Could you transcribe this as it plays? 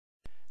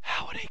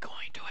are they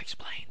going to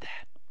explain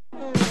that?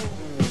 You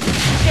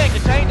can't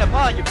contain the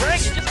upon your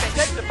brain, you just can't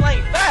take the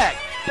plain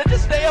fact that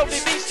this is the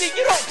LDBC,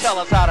 you don't tell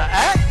us how to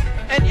act.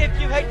 And if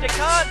you hate the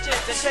content,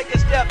 then take a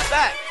step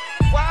back.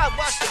 Why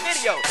watch the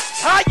video?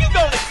 How you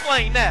gonna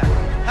explain that?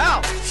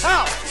 How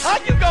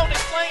you gonna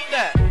explain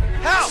that?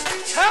 How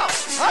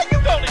you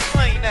gonna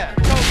explain that?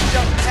 Coach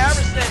Shelton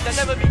Harrison,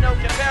 there'll never be no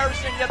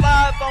comparison. You're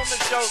live on the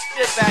show,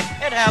 sit back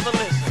and have a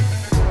listen.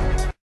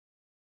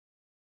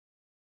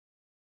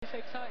 It's an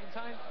exciting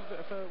time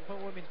for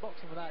women's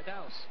boxing without a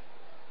doubt.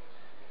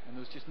 And there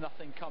was just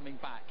nothing coming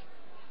back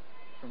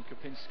from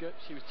Kopinska.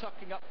 She was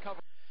tucking up cover.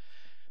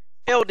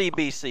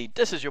 LDBC,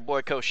 this is your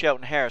boy Coach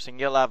Shelton Harrison.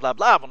 You're live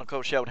on the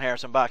Coach Shelton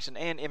Harrison Boxing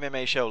and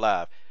MMA Show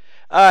Live.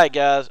 Alright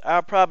guys,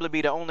 I'll probably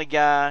be the only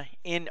guy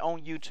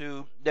on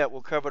YouTube that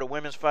will cover the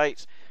women's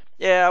fights.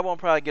 Yeah, I won't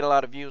probably get a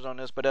lot of views on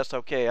this, but that's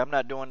okay. I'm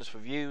not doing this for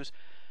views.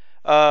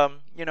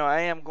 You know,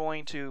 I am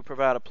going to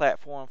provide a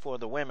platform for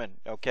the women,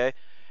 okay?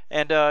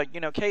 And, you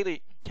know,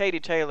 Katie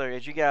Taylor,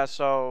 as you guys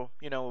saw,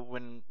 you know,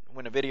 when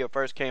the video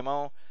first came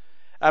on,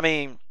 I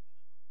mean,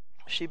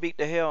 she beat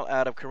the hell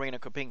out of Karina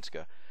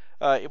Kopinska.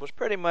 It was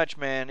pretty much,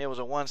 man, it was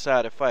a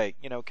one-sided fight.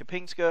 You know,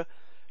 Kopinska,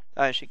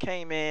 she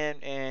came in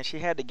and she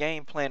had the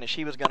game plan that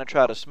she was going to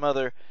try to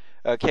smother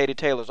Katie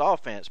Taylor's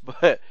offense,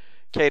 but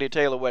Katie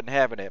Taylor wasn't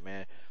having it,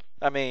 man.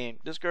 I mean,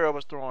 this girl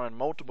was throwing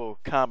multiple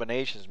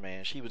combinations,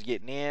 man. She was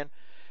getting in,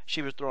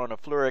 she was throwing a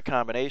flurry of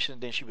combinations,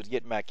 then she was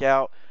getting back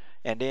out,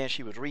 and then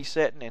she was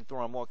resetting and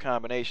throwing more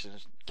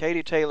combinations.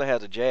 Katie Taylor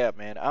has a jab,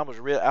 man. I was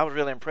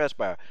really impressed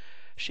by her.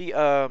 She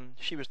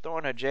was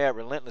throwing her jab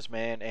relentless,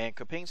 man, and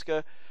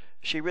Kopinska,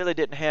 she really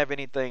didn't have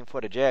anything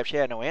for the jab. She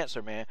had no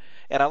answer, man.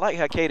 And I like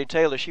how Katie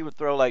Taylor, she would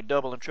throw like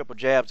double and triple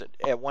jabs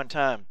at one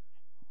time.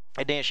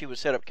 And then she would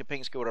set up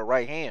Kopinska with her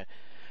right hand.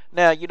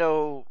 Now, you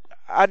know,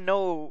 I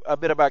know a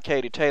bit about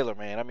Katie Taylor,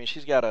 man. I mean,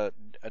 she's got a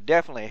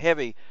definitely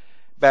heavy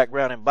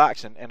background in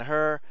boxing. And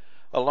her,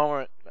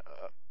 along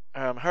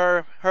sorry,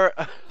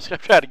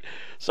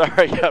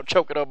 I'm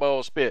choking on my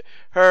own spit.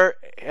 Her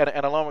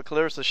and along with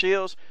Clarissa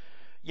Shields,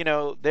 you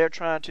know, they're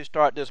trying to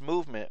start this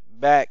movement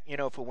back, you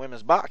know, for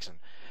women's boxing.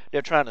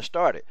 They're trying to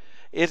start it.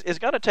 It's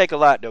going to take a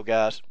lot, though,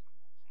 guys.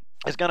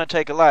 It's going to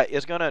take a lot.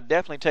 It's going to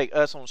definitely take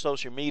us on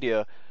social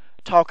media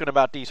talking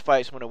about these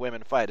fights when the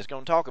women fight. It's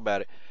going to talk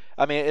about it.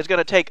 I mean, it's going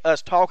to take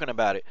us talking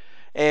about it.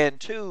 And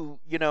two,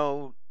 you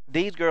know,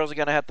 these girls are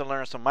going to have to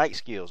learn some mic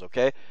skills,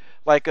 okay?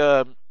 Like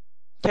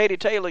Katie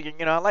Taylor, you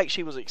know, I like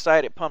she was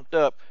excited, pumped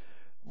up,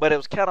 but it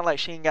was kind of like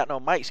she ain't got no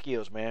mic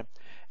skills, man.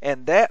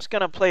 And that's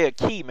going to play a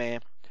key,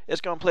 man.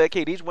 It's going to play a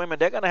key. These women,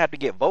 they're going to have to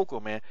get vocal,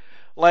 man.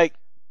 Like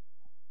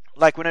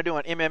when they're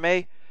doing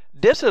MMA,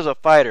 this is a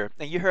fighter,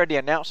 and you heard the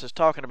announcers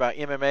talking about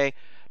MMA.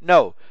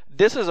 No,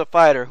 this is a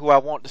fighter who I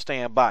want to stay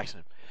in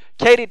boxing.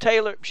 Katie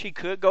Taylor, she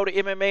could go to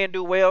MMA and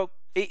do well.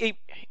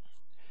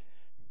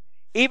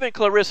 Even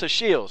Clarissa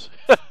Shields,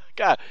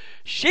 God,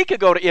 she could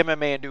go to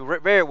MMA and do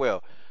very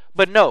well.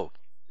 But no,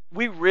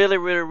 we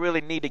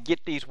really need to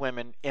get these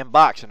women in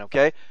boxing,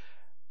 okay?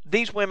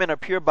 These women are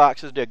pure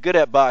boxers. They're good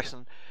at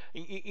boxing.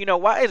 You know,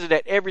 why is it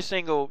that every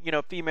single, you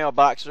know, female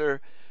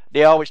boxer,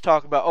 they always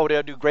talk about, oh,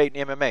 they'll do great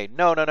in MMA.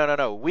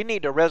 No. We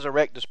need to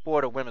resurrect the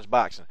sport of women's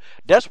boxing.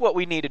 That's what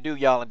we need to do,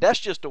 y'all, and that's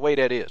just the way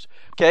that is,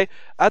 okay?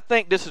 I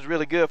think this is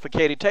really good for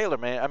Katie Taylor,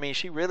 man. I mean,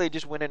 she really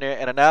just went in there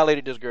and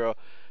annihilated this girl.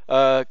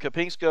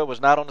 Kopinska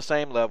was not on the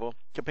same level.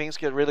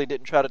 Kopinska really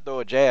didn't try to throw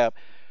a jab.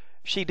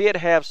 She did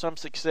have some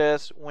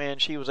success when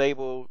she was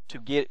able to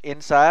get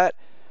inside,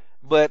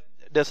 but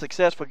the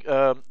success for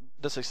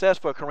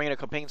Karina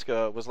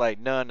Kopinska was like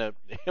none.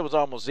 It was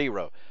almost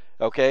zero.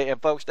 Okay,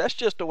 and folks, that's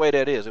just the way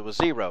that is. It was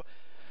zero.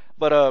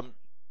 But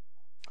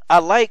I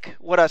like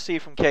what I see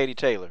from Katie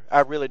Taylor. I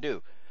really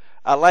do.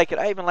 I like it.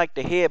 I even like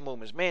the head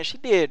movements. Man, she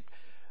did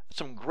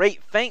some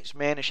great feints,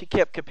 man, and she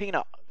kept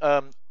Karina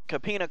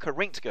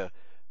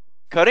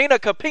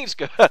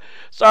Kopinska.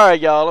 Sorry,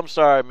 y'all. I'm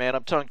sorry, man.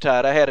 I'm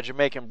tongue-tied. I had a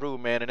Jamaican brew,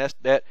 man, and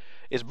that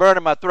is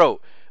burning my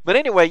throat. But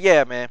anyway,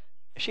 yeah, man.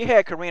 She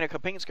had Karina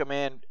Kopinska,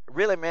 man.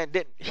 Really, man,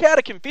 she had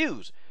her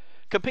confused.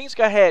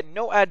 Kopinska had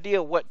no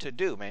idea what to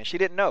do, man. She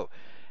didn't know.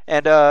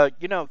 And,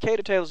 you know,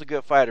 Katie Taylor's a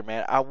good fighter,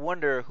 man. I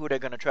wonder who they're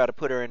going to try to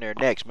put her in there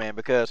next, man,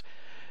 because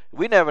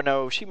we never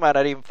know. She might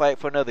not even fight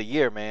for another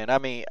year, man. I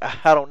mean,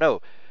 I don't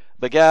know.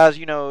 But, guys,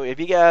 you know, if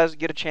you guys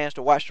get a chance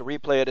to watch the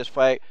replay of this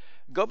fight,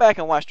 go back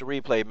and watch the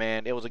replay,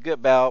 man. It was a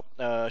good bout.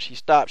 She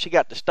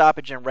got the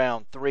stoppage in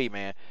round 3,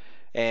 man.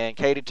 And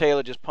Katie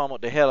Taylor just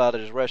pummeled the hell out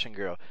of this Russian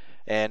girl.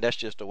 And that's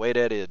just the way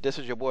that is. This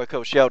is your boy,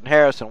 Coach Shelton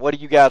Harrison. What are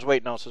you guys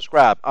waiting on?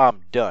 Subscribe.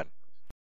 I'm done.